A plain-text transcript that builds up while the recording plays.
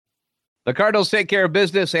The Cardinals take care of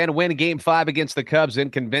business and win Game 5 against the Cubs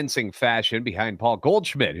in convincing fashion behind Paul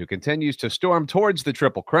Goldschmidt, who continues to storm towards the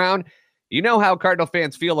Triple Crown. You know how Cardinal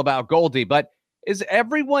fans feel about Goldie, but is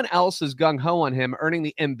everyone else as gung-ho on him earning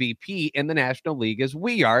the MVP in the National League as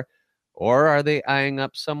we are, or are they eyeing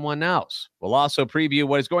up someone else? We'll also preview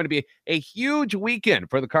what is going to be a huge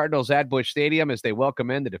weekend for the Cardinals at Busch Stadium as they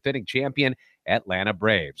welcome in the defending champion Atlanta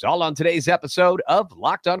Braves. All on today's episode of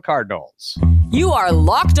Locked on Cardinals. You are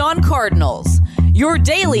Locked on Cardinals, your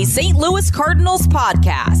daily St. Louis Cardinals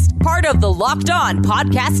podcast, part of the Locked on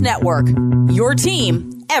Podcast Network, your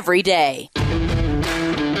team every day.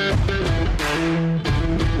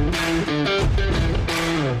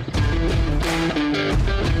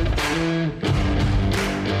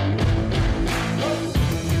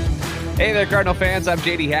 Hey there, Cardinal fans. I'm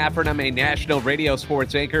JD Hafford. I'm a national radio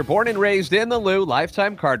sports anchor, born and raised in the Lou,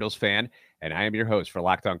 lifetime Cardinals fan, and I am your host for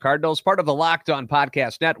Locked on Cardinals, part of the Locked on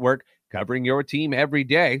Podcast Network, covering your team every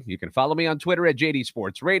day. You can follow me on Twitter at JD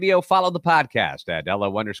Sports Radio. Follow the podcast at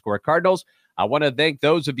LO_Cardinals. I want to thank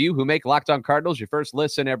those of you who make Locked on Cardinals your first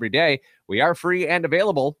listen every day. We are free and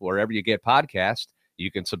available wherever you get podcasts. You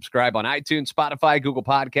can subscribe on iTunes, Spotify, Google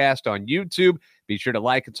Podcast, on YouTube. Be sure to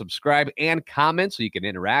like and subscribe and comment so you can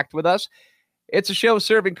interact with us. It's a show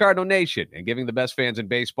serving Cardinal Nation and giving the best fans in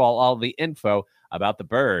baseball all the info about the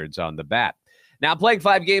birds on the bat. Now, playing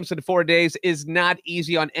 5 games in 4 days is not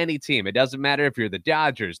easy on any team. It doesn't matter if you're the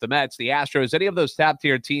Dodgers, the Mets, the Astros, any of those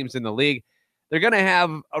top-tier teams in the league. They're going to have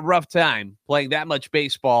a rough time playing that much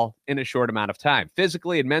baseball in a short amount of time.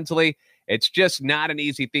 Physically and mentally, it's just not an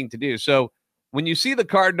easy thing to do. So when you see the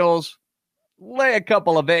Cardinals lay a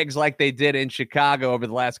couple of eggs like they did in Chicago over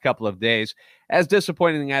the last couple of days, as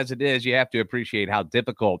disappointing as it is, you have to appreciate how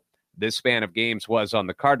difficult this span of games was on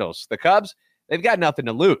the Cardinals. The Cubs, they've got nothing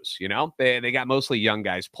to lose, you know? They got mostly young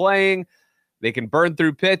guys playing. They can burn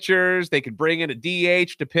through pitchers. They can bring in a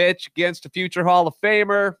DH to pitch against a future Hall of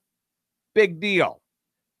Famer. Big deal.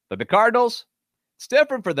 But the Cardinals, it's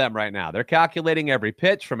different for them right now. They're calculating every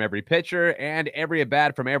pitch from every pitcher and every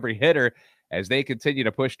at-bat from every hitter as they continue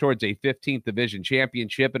to push towards a 15th division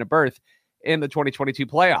championship and a berth in the 2022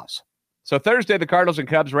 playoffs. So Thursday, the Cardinals and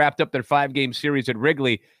Cubs wrapped up their 5-game series at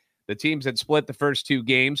Wrigley. The teams had split the first 2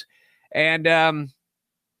 games, and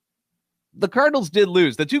the Cardinals did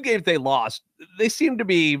lose. The 2 games they lost, they seemed to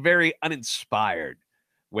be very uninspired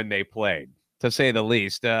when they played, to say the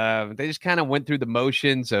least. They just kind of went through the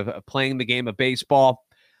motions of playing the game of baseball.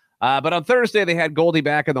 But on Thursday, they had Goldie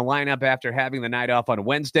back in the lineup after having the night off on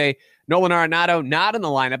Wednesday. Nolan Arenado not in the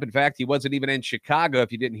lineup. In fact, he wasn't even in Chicago.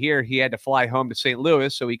 If you didn't hear, he had to fly home to St.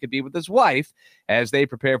 Louis so he could be with his wife as they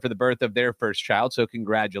prepare for the birth of their first child. So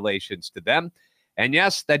congratulations to them. And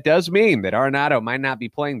yes, that does mean that Arenado might not be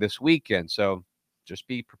playing this weekend. So just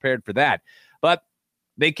be prepared for that. But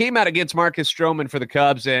they came out against Marcus Stroman for the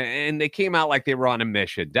Cubs, and they came out like they were on a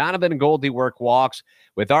mission. Donovan and Goldie work walks.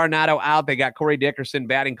 With Arenado out, they got Corey Dickerson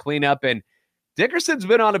batting cleanup, and Dickerson's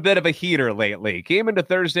been on a bit of a heater lately. Came into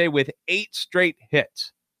Thursday with 8 straight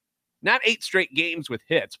hits. Not 8 straight games with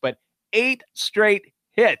hits, but 8 straight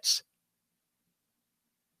hits.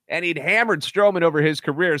 And he'd hammered Stroman over his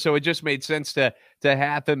career, so it just made sense to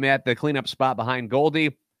have him at the cleanup spot behind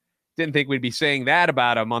Goldie. Didn't think we'd be saying that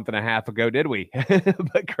about a month and a half ago, did we?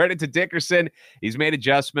 But credit to Dickerson. He's made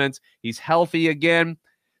adjustments. He's healthy again.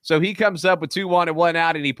 So he comes up with 2-1 and 1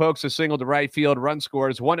 out, and he pokes a single to right field. Run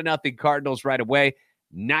scores 1-0 Cardinals right away.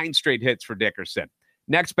 9 straight hits for Dickerson.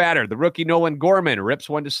 Next batter, the rookie Nolan Gorman rips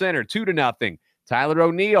one to center, 2-0. Tyler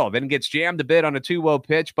O'Neill then gets jammed a bit on a 2-0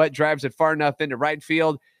 pitch, but drives it far enough into right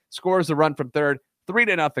field. Scores the run from third.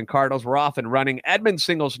 3-0 Cardinals. We're off and running. Edmonds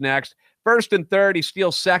singles next. First and third, he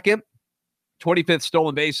steals second. 25th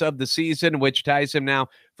stolen base of the season, which ties him now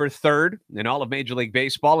for third in all of Major League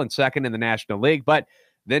Baseball and second in the National League. But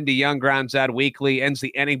then DeYoung grounds out weakly, ends the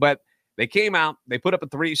inning. But they came out, they put up a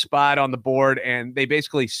 3 spot on the board, and they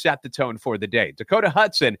basically set the tone for the day. Dakota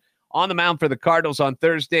Hudson on the mound for the Cardinals on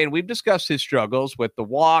Thursday, and we've discussed his struggles with the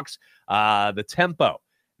walks, the tempo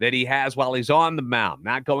that he has while he's on the mound,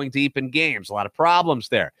 not going deep in games, a lot of problems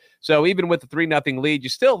there. So even with the 3-0 lead,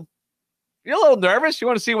 you're a little nervous. You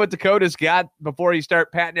want to see what Dakota's got before you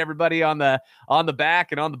start patting everybody on the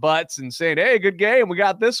back and on the butts and saying, hey, good game. We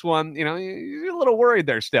got this one. You know, you're a little worried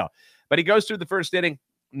there still. But he goes through the first inning,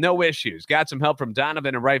 no issues. Got some help from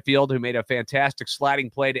Donovan in right field, who made a fantastic sliding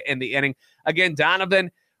play to end the inning. Again, Donovan,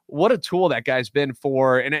 what a tool that guy's been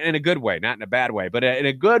for, in a good way, not in a bad way, but in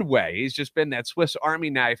a good way. He's just been that Swiss Army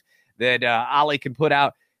knife that Ollie can put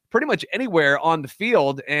out pretty much anywhere on the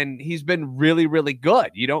field, and he's been really, really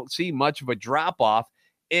good. You don't see much of a drop-off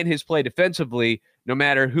in his play defensively, no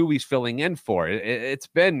matter who he's filling in for. It's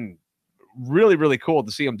been really, really cool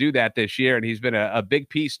to see him do that this year, and he's been a big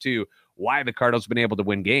piece to why the Cardinals have been able to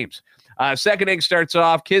win games. Second inning starts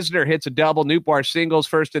off. Kisner hits a double. Nootbaar singles,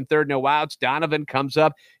 first and third, no outs. Donovan comes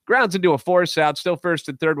up, grounds into a force out, still first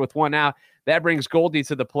and third with one out. That brings Goldie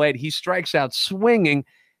to the plate. He strikes out swinging,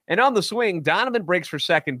 and on the swing, Donovan breaks for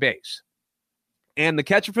second base. And the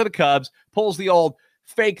catcher for the Cubs pulls the old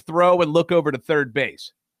fake throw and look over to third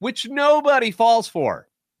base, which nobody falls for,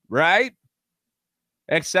 right?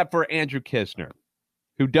 Except for Andrew Kisner,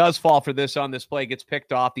 who does fall for this on this play, gets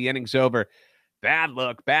picked off. The inning's over. Bad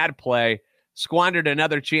look, bad play. Squandered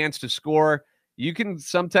another chance to score. You can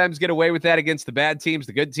sometimes get away with that against the bad teams,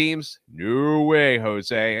 the good teams. No way,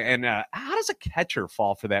 Jose. And how does a catcher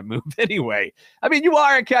fall for that move anyway? I mean, you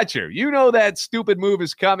are a catcher. You know that stupid move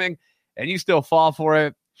is coming, and you still fall for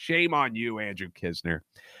it. Shame on you, Andrew Kisner.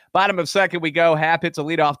 Bottom of second we go. Happ hits a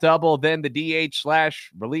leadoff double. Then the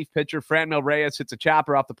DH/relief pitcher, Franmil Reyes, hits a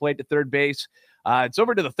chopper off the plate to third base. It's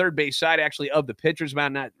over to the third base side, actually, of the pitcher's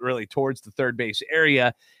mound, not really towards the third base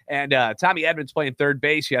area. And Tommy Edmonds playing third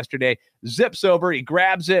base yesterday. Zips over. He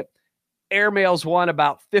grabs it. Airmails one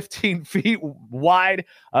about 15 feet wide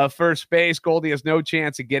of first base. Goldie has no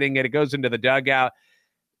chance of getting it. It goes into the dugout.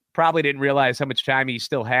 Probably didn't realize how much time he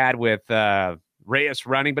still had with Reyes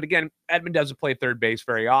running. But again, Edmund doesn't play third base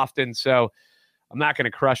very often, so I'm not going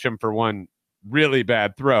to crush him for one really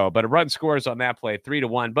bad throw. But a run scores on that play,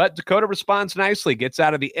 3-1. But Dakota responds nicely, gets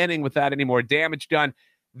out of the inning without any more damage done,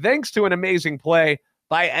 thanks to an amazing play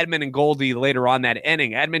by Edmund and Goldie later on that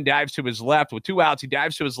inning. Edmund dives to his left with two outs. He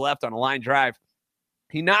dives to his left on a line drive.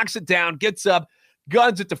 He knocks it down, gets up,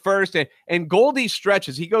 guns it to first, and Goldie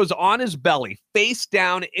stretches. He goes on his belly, face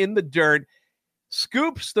down in the dirt,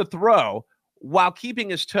 scoops the throw while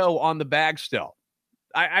keeping his toe on the bag still.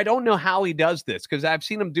 I don't know how he does this because I've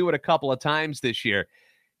seen him do it a couple of times this year.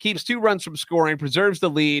 Keeps 2 runs from scoring, preserves the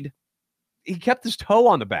lead. He kept his toe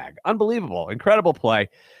on the bag. Unbelievable. Incredible play.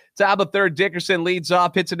 Top of third, Dickerson leads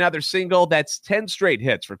off, hits another single. That's 10 straight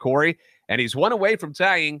hits for Corey, and he's one away from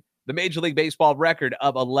tying the Major League Baseball record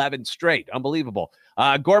of 11 straight. Unbelievable.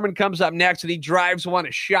 Gorman comes up next, and he drives one,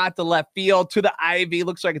 a shot to left field to the ivy.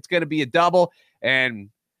 Looks like it's going to be a double, and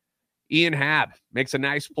Ian Happ makes a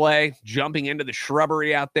nice play, jumping into the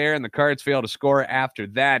shrubbery out there, and the Cards fail to score after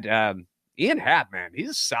that. Ian Happ, man, he's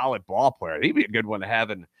a solid ball player. He'd be a good one to have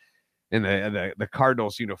in the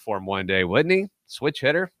Cardinals uniform one day, wouldn't he? Switch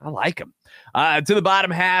hitter. I like him. To the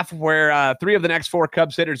bottom half, where 3 of the next 4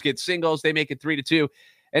 Cubs hitters get singles. They make it 3-2.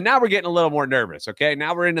 And now we're getting a little more nervous, okay?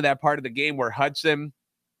 Now we're into that part of the game where Hudson,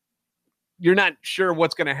 you're not sure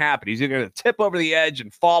what's going to happen. He's either going to tip over the edge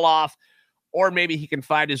and fall off, or maybe he can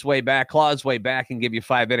find his way back, claw his way back, and give you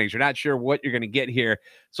 5 innings. You're not sure what you're going to get here.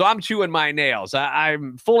 So I'm chewing my nails.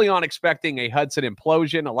 I'm fully on expecting a Hudson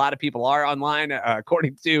implosion. A lot of people are online,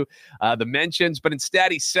 according to the mentions. But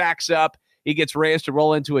instead, he sacks up. He gets Reyes to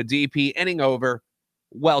roll into a DP. Inning over.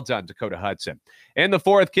 Well done, Dakota Hudson. In the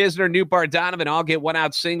fourth, Kisner, Nootbaar, Donovan all get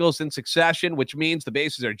 1-out singles in succession, which means the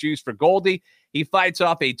bases are juiced for Goldie. He fights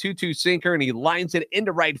off a 2-2 sinker, and he lines it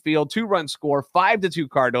into right field. 2-run score, 5-2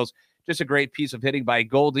 Cardinals. Just a great piece of hitting by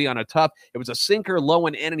Goldie on a tough. It was a sinker low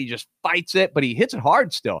and in, and he just fights it, but he hits it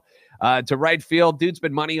hard still to right field. Dude's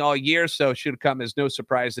been money all year, so should come as no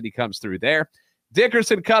surprise that he comes through there.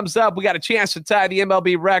 Dickerson comes up. We got a chance to tie the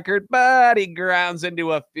MLB record, but he grounds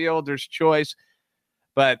into a fielder's choice.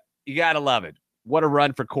 But you got to love it. What a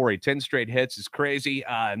run for Corey. 10 straight hits is crazy.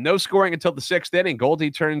 No scoring until the 6th inning.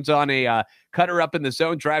 Goldie turns on a cutter up in the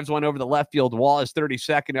zone, drives one over the left field wall. His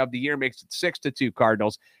 32nd of the year, makes it 6-2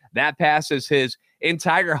 Cardinals. That passes his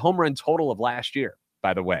entire home run total of last year,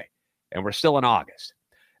 by the way. And we're still in August.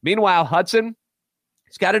 Meanwhile, Hudson,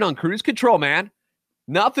 he's got it on cruise control, man.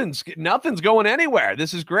 Nothing's going anywhere.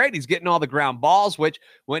 This is great. He's getting all the ground balls, which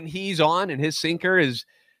when he's on and his sinker is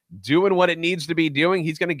doing what it needs to be doing,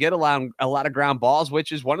 he's going to get a lot of ground balls,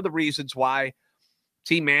 which is one of the reasons why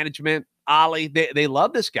team management, Ollie, they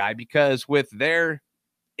love this guy, because with their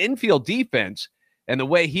infield defense and the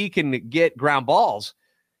way he can get ground balls,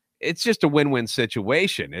 it's just a win-win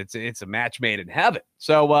situation. It's a match made in heaven.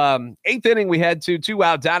 So 8th inning, we head to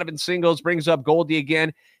 2-out. Donovan singles, brings up Goldie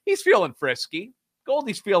again. He's feeling frisky.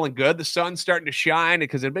 Goldie's feeling good. The sun's starting to shine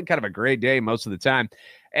because it's been kind of a gray day most of the time.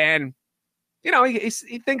 And you know, he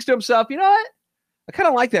thinks to himself, you know what? I kind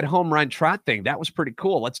of like that home run trot thing. That was pretty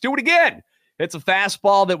cool. Let's do it again. It's a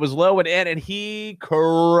fastball that was low and in, and he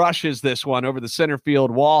crushes this one over the center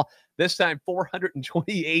field wall. This time,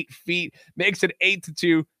 428 feet, makes it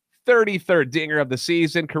 8-2, 33rd dinger of the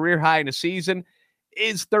season. Career high in a season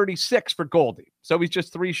is 36 for Goldie. So he's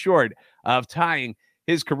just 3 short of tying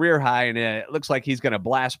his career high, and it looks like he's going to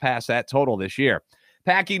blast past that total this year.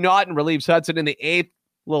 Packy Naughton relieves Hudson in the 8th.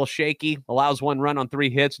 A little shaky, allows 1 run on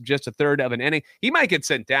 3 hits, just a third of an inning. He might get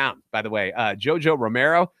sent down, by the way. Jojo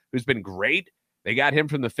Romero, who's been great. They got him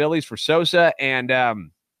from the Phillies for Sosa,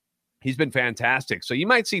 and he's been fantastic. So you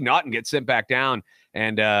might see Naughton get sent back down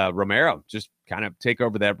and Romero just kind of take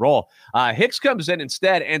over that role. Hicks comes in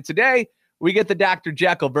instead, and today we get the Dr.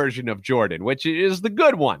 Jekyll version of Jordan, which is the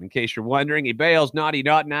good one, in case you're wondering. He bails Naughty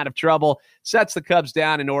Naughton out of trouble, sets the Cubs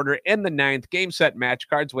down in order in the 9th. Game, set, match.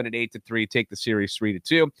 Cards win at 8-3, take the series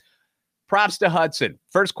 3-2. Props to Hudson.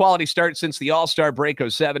 First quality start since the All-Star break,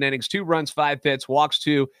 goes 7 innings, 2 runs, 5 hits, walks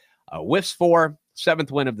 2, whiffs 4, 7th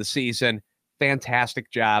win of the season. Fantastic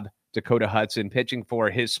job, Dakota Hudson, pitching for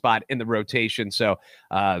his spot in the rotation. So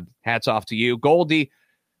hats off to you. Goldie,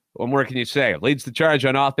 what more can you say? Leads the charge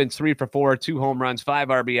on offense, 3 for 4, 2 home runs, 5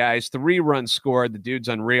 RBIs, 3 runs scored. The dude's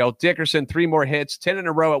unreal. Dickerson, 3 more hits, 10 in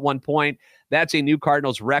a row at one point. That's a new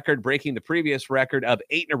Cardinals record, breaking the previous record of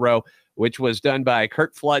 8 in a row, which was done by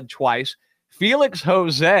Kurt Flood twice. Felix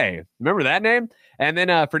Jose, remember that name? And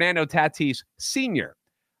then Fernando Tatis Sr.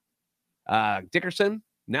 Dickerson,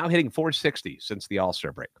 now hitting 460 since the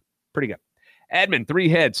All-Star break. Pretty good. Edman, 3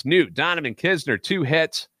 hits. Newt, Donovan Kisner, 2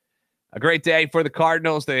 hits. A great day for the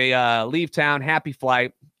Cardinals. They leave town. Happy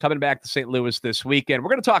flight. Coming back to St. Louis this weekend. We're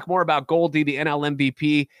going to talk more about Goldie, the NL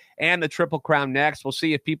MVP, and the Triple Crown next. We'll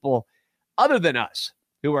see if people other than us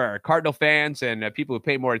who are Cardinal fans and people who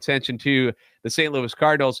pay more attention to the St. Louis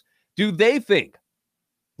Cardinals, do they think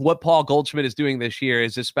what Paul Goldschmidt is doing this year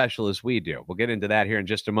is as special as we do? We'll get into that here in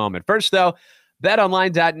just a moment. First, though,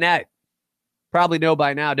 betonline.net. Probably know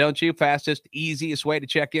by now, don't you? Fastest, easiest way to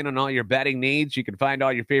check in on all your betting needs. You can find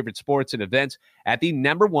all your favorite sports and events at the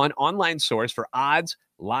 #1 online source for odds,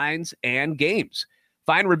 lines, and games.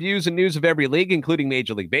 Find reviews and news of every league, including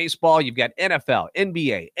Major League Baseball. You've got NFL,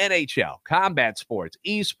 NBA, NHL, combat sports,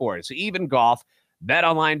 esports, even golf.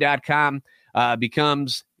 BetOnline.com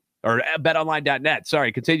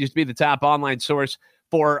BetOnline.net, continues to be the top online source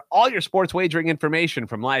for all your sports wagering information,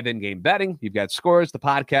 from live in-game betting. You've got scores, the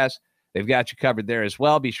podcast. They've got you covered there as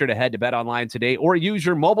well. Be sure to head to BetOnline today or use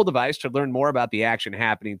your mobile device to learn more about the action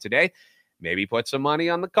happening today. Maybe put some money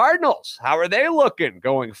on the Cardinals. How are they looking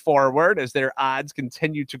going forward as their odds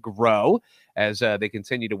continue to grow, as they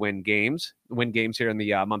continue to win games here in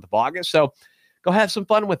the month of August? So go have some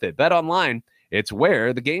fun with it. BetOnline, it's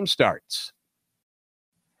where the game starts.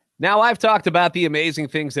 Now, I've talked about the amazing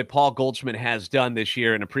things that Paul Goldschmidt has done this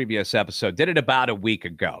year in a previous episode. Did it about a week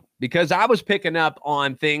ago, because I was picking up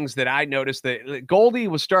on things that I noticed that Goldie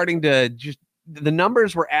was starting to just, the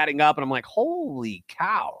numbers were adding up, and I'm like, holy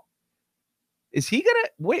cow. Is he going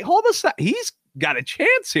to, wait, hold a second. He's got a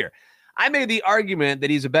chance here. I made the argument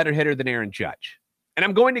that he's a better hitter than Aaron Judge, and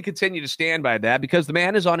I'm going to continue to stand by that because the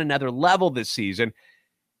man is on another level this season.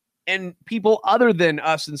 And people other than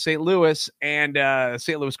us in St. Louis and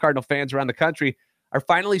St. Louis Cardinal fans around the country are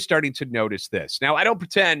finally starting to notice this. Now, I don't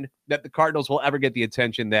pretend that the Cardinals will ever get the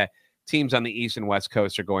attention that teams on the East and West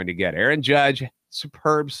Coast are going to get. Aaron Judge,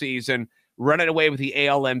 superb season, running away with the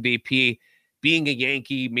AL MVP. Being a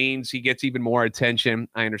Yankee means he gets even more attention.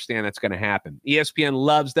 I understand that's going to happen. ESPN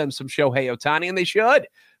loves them some Shohei Ohtani, and they should.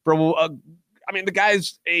 The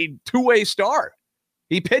guy's a two-way star.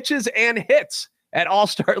 He pitches and hits at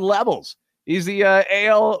all-star levels. He's the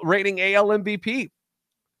AL MVP.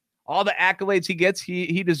 All the accolades he gets,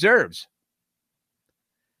 he deserves.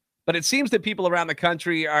 But it seems that people around the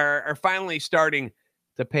country are finally starting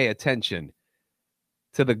to pay attention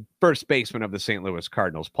to the first baseman of the St. Louis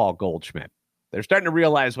Cardinals, Paul Goldschmidt. They're starting to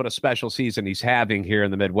realize what a special season he's having here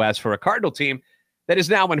in the Midwest for a Cardinal team that is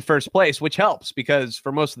now in first place, which helps because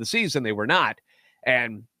for most of the season they were not.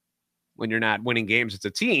 And when you're not winning games as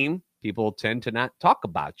a team, people tend to not talk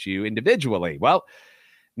about you individually. Well,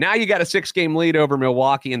 now you got a 6-game lead over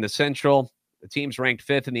Milwaukee in the Central. The team's ranked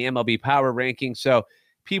 5th in the MLB Power Ranking, so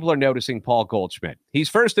people are noticing Paul Goldschmidt. He's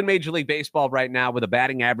first in Major League Baseball right now with a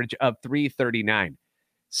batting average of .339.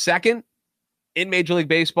 Second in Major League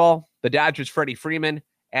Baseball, the Dodgers' Freddie Freeman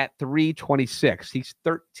at .326. He's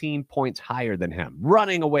 13 points higher than him,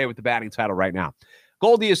 running away with the batting title right now.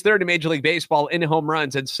 Goldie is third in Major League Baseball in home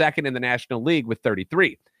runs and second in the National League with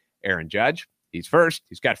 33. Aaron Judge, he's first.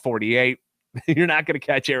 He's got 48. You're not going to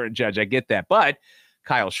catch Aaron Judge. I get that. But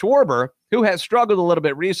Kyle Schwarber, who has struggled a little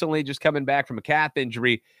bit recently, just coming back from a calf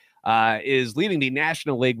injury, is leading the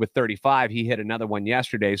National League with 35. He hit another one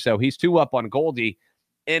yesterday. So he's 2 up on Goldie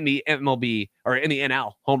in the MLB or in the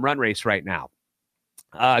NL home run race right now.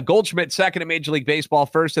 Goldschmidt, second in Major League Baseball,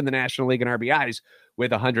 first in the National League in RBIs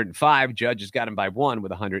with 105. Judge has got him by 1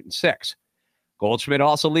 with 106. Goldschmidt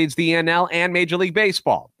also leads the NL and Major League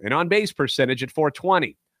Baseball in on-base percentage at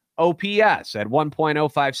 .420. OPS at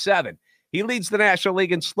 1.057. He leads the National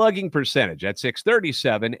League in slugging percentage at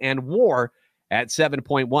 637 and WAR at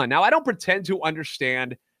 7.1. Now, I don't pretend to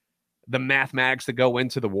understand the mathematics that go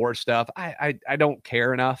into the WAR stuff. I don't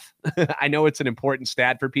care enough. I know it's an important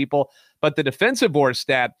stat for people, but the defensive WAR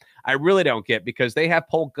stat, I really don't get because they have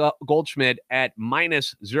Paul Goldschmidt at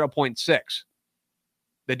minus 0.6.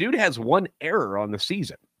 The dude has one error on the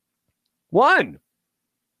season. One.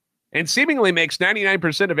 And seemingly makes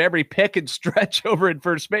 99% of every pick and stretch over at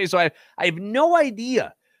first base. So I have no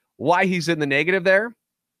idea why he's in the negative there.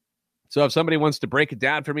 So if somebody wants to break it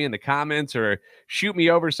down for me in the comments or shoot me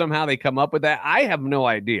over somehow they come up with that, I have no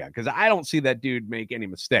idea because I don't see that dude make any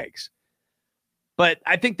mistakes. But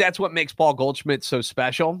I think that's what makes Paul Goldschmidt so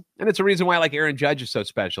special. And it's a reason why like Aaron Judge is so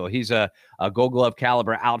special. He's a Gold Glove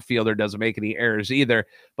caliber outfielder, doesn't make any errors either.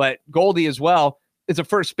 But Goldie as well is a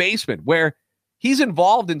first baseman where he's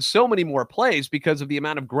involved in so many more plays because of the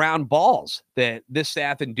amount of ground balls that this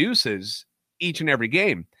staff induces each and every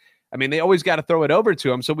game. I mean, they always got to throw it over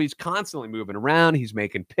to him. So he's constantly moving around. He's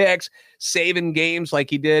making picks, saving games like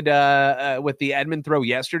he did with the Edman throw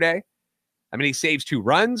yesterday. I mean, he saves 2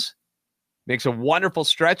 runs, makes a wonderful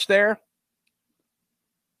stretch there.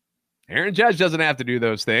 Aaron Judge doesn't have to do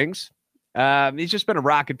those things. He's just been a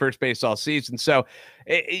rock at first base all season. So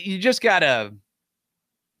you just got to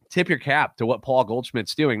tip your cap to what Paul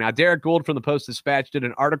Goldschmidt's doing. Now, Derek Gould from the Post-Dispatch did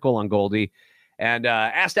an article on Goldie and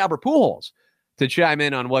asked Albert Pujols to chime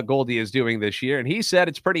in on what Goldie is doing this year. And he said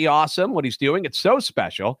it's pretty awesome what he's doing. It's so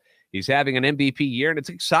special. He's having an MVP year, and it's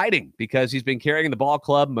exciting because he's been carrying the ball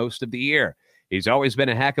club most of the year. He's always been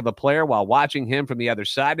a heck of a player while watching him from the other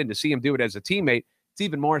side, and to see him do it as a teammate, it's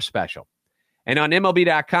even more special. And on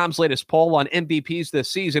MLB.com's latest poll on MVPs this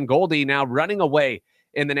season, Goldie now running away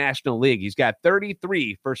in the National League. He's got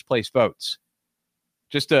 33 first-place votes.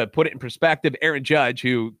 Just to put it in perspective, Aaron Judge,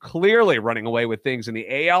 who clearly running away with things in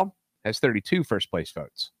the AL, has 32 first-place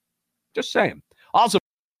votes. Just saying. Also,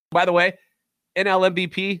 by the way, NL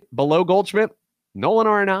MVP below Goldschmidt, Nolan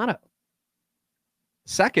Arenado.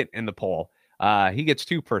 Second in the poll. He gets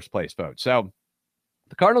 2 first-place votes. So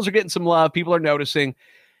the Cardinals are getting some love. People are noticing.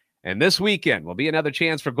 And this weekend will be another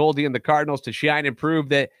chance for Goldie and the Cardinals to shine and prove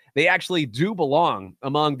that they actually do belong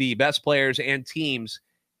among the best players and teams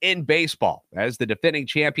in baseball. As the defending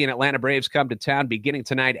champion Atlanta Braves come to town beginning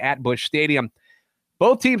tonight at Busch Stadium,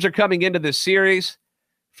 both teams are coming into this series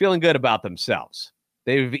feeling good about themselves.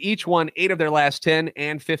 They've each won 8 of their last 10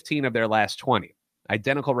 and 15 of their last 20.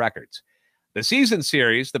 Identical records. The season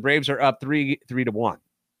series, the Braves are up 3-1.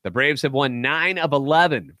 The Braves have won 9 of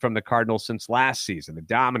 11 from the Cardinals since last season. They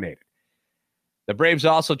dominated. The Braves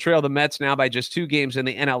also trail the Mets now by just 2 games in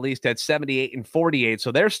the NL East at 78 and 48.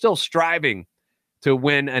 So they're still striving to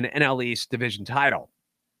win an NL East division title.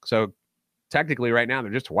 So technically right now, they're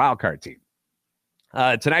just a wild card team.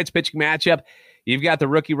 Tonight's pitching matchup, you've got the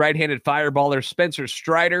rookie right-handed fireballer Spencer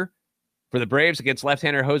Strider for the Braves against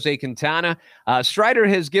left-hander Jose Quintana. Strider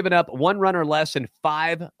has given up 1 run or less in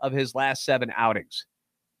 5 of his last 7 outings.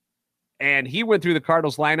 And he went through the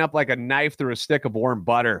Cardinals lineup like a knife through a stick of warm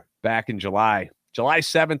butter back in July. July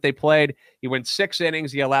 7th, they played. He went 6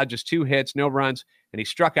 innings. He allowed just 2 hits, no runs, and he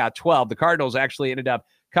struck out 12. The Cardinals actually ended up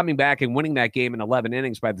coming back and winning that game in 11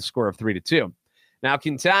 innings by the score of 3-2. Now,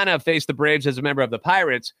 Quintana faced the Braves as a member of the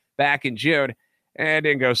Pirates back in June, and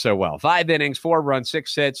didn't go so well. 5 innings, 4 runs,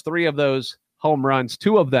 6 hits, 3 of those home runs,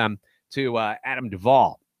 2 of them to Adam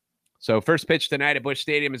Duvall. So first pitch tonight at Busch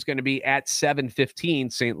Stadium is going to be at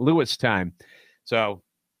 7:15 St. Louis time. So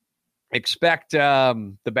expect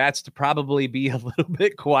the bats to probably be a little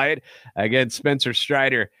bit quiet against Spencer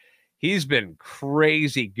Strider. He's been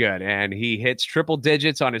crazy good, and he hits triple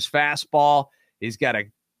digits on his fastball. He's got a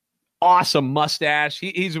awesome mustache.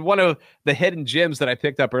 He's one of the hidden gems that I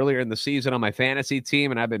picked up earlier in the season on my fantasy team,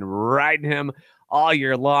 and I've been riding him all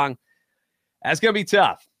year long. That's going to be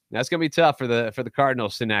tough. That's going to be tough for the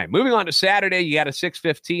Cardinals tonight. Moving on to Saturday, you got a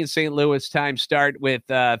 6:15 St. Louis time start with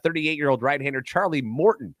 38-year-old right-hander Charlie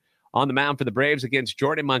Morton on the mound for the Braves against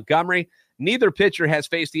Jordan Montgomery. Neither pitcher has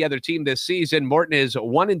faced the other team this season. Morton is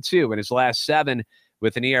 1-2 in his last 7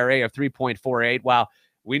 with an ERA of 3.48, while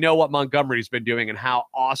we know what Montgomery's been doing and how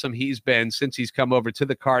awesome he's been since he's come over to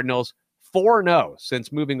the Cardinals. 4-0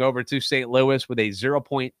 since moving over to St. Louis with a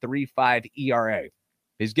 0.35 ERA.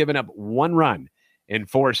 He's given up 1 run in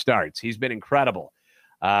 4 starts. He's been incredible.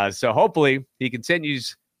 So hopefully he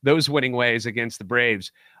continues those winning ways against the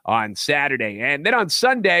Braves on Saturday. And then on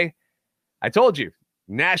Sunday, I told you,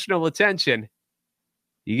 national attention.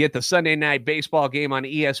 You get the Sunday night baseball game on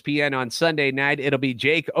ESPN on Sunday night. It'll be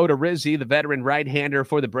Jake Odorizzi, the veteran right-hander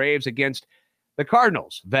for the Braves, against the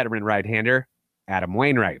Cardinals veteran right-hander, Adam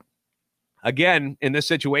Wainwright. Again, in this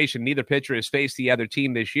situation, neither pitcher has faced the other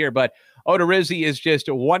team this year, but Odorizzi is just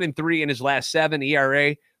 1-3 in his last 7,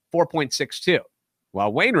 ERA 4.62.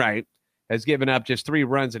 While Wainwright has given up just 3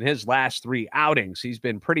 runs in his last 3 outings. He's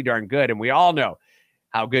been pretty darn good, and we all know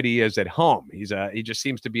how good he is at home. He just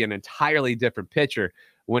seems to be an entirely different pitcher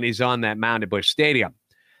when he's on that mound at Busch Stadium.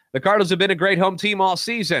 The Cardinals have been a great home team all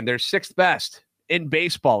season. They're 6th best in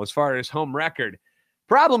baseball as far as home record.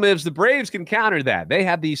 Problem is the Braves can counter that. They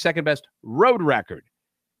have the 2nd best road record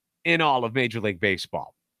in all of Major League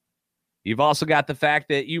Baseball. You've also got the fact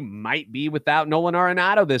that you might be without Nolan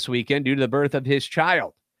Arenado this weekend due to the birth of his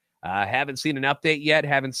child. Haven't seen an update yet.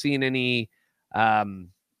 Haven't seen any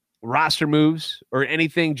roster moves or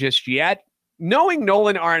anything just yet. Knowing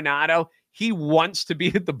Nolan Arenado, he wants to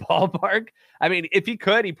be at the ballpark. I mean, if he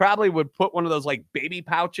could, he probably would put one of those like baby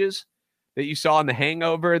pouches that you saw in The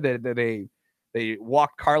Hangover that they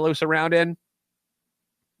walked Carlos around in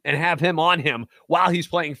and have him on him while he's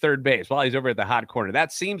playing third base, while he's over at the hot corner.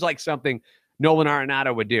 That seems like something Nolan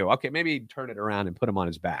Arenado would do. Okay, maybe he'd turn it around and put him on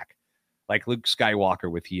his back, like Luke Skywalker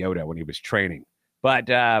with Yoda when he was training. But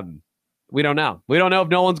we don't know. We don't know if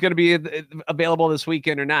Nolan's going to be available this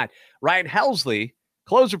weekend or not. Ryan Helsley,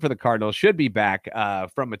 closer for the Cardinals, should be back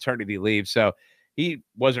from maternity leave. So he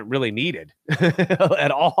wasn't really needed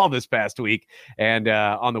at all this past week and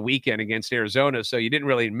on the weekend against Arizona. So you didn't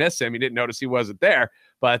really miss him. You didn't notice he wasn't there,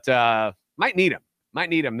 but might need him. Might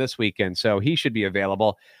need him this weekend, so he should be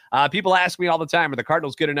available. People ask me all the time, are the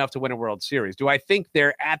Cardinals good enough to win a World Series? Do I think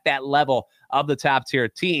they're at that level of the top-tier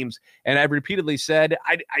teams? And I've repeatedly said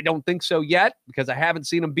I don't think so yet because I haven't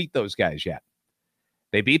seen them beat those guys yet.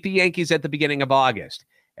 They beat the Yankees at the beginning of August,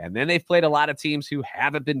 and then they've played a lot of teams who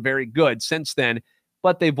haven't been very good since then,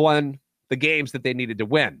 but they've won the games that they needed to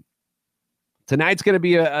win. Tonight's going to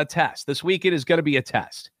be a test. This weekend is going to be a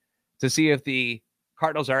test to see if the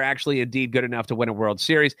Cardinals are actually indeed good enough to win a World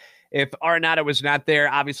Series. If Arenado was not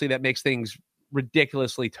there, obviously that makes things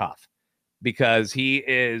ridiculously tough because he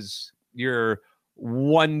is your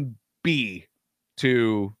 1B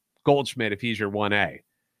to Goldschmidt if he's your 1A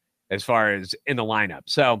as far as in the lineup.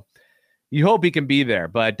 So you hope he can be there,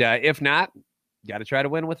 but if not, you got to try to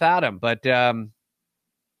win without him. But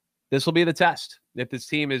this will be the test. If this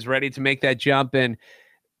team is ready to make that jump and,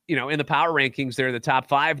 you know, in the power rankings, they're in the top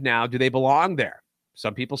 5 now. Do they belong there?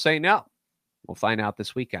 Some people say no. We'll find out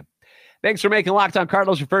this weekend. Thanks for making Locked On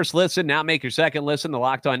Cardinals your first listen. Now make your second listen. The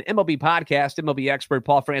Locked On MLB podcast. MLB expert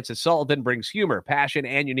Paul Francis Sullivan brings humor, passion,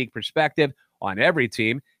 and unique perspective on every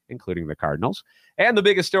team, including the Cardinals, and the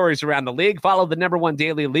biggest stories around the league. Follow the #1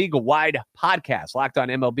 daily league-wide podcast, Locked On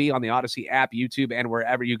MLB, on the Odyssey app, YouTube, and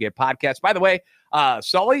wherever you get podcasts. By the way,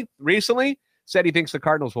 Sully recently said he thinks the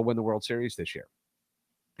Cardinals will win the World Series this year.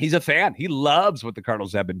 He's a fan. He loves what the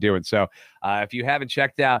Cardinals have been doing. So if you haven't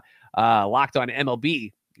checked out Locked On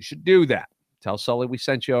MLB, you should do that. Tell Sully we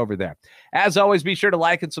sent you over there. As always, be sure to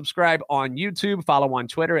like and subscribe on YouTube. Follow on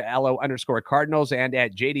Twitter at @LO_Cardinals and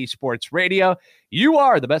at JD Sports Radio. You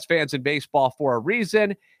are the best fans in baseball for a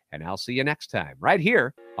reason, and I'll see you next time right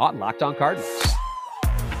here on Locked On Cardinals.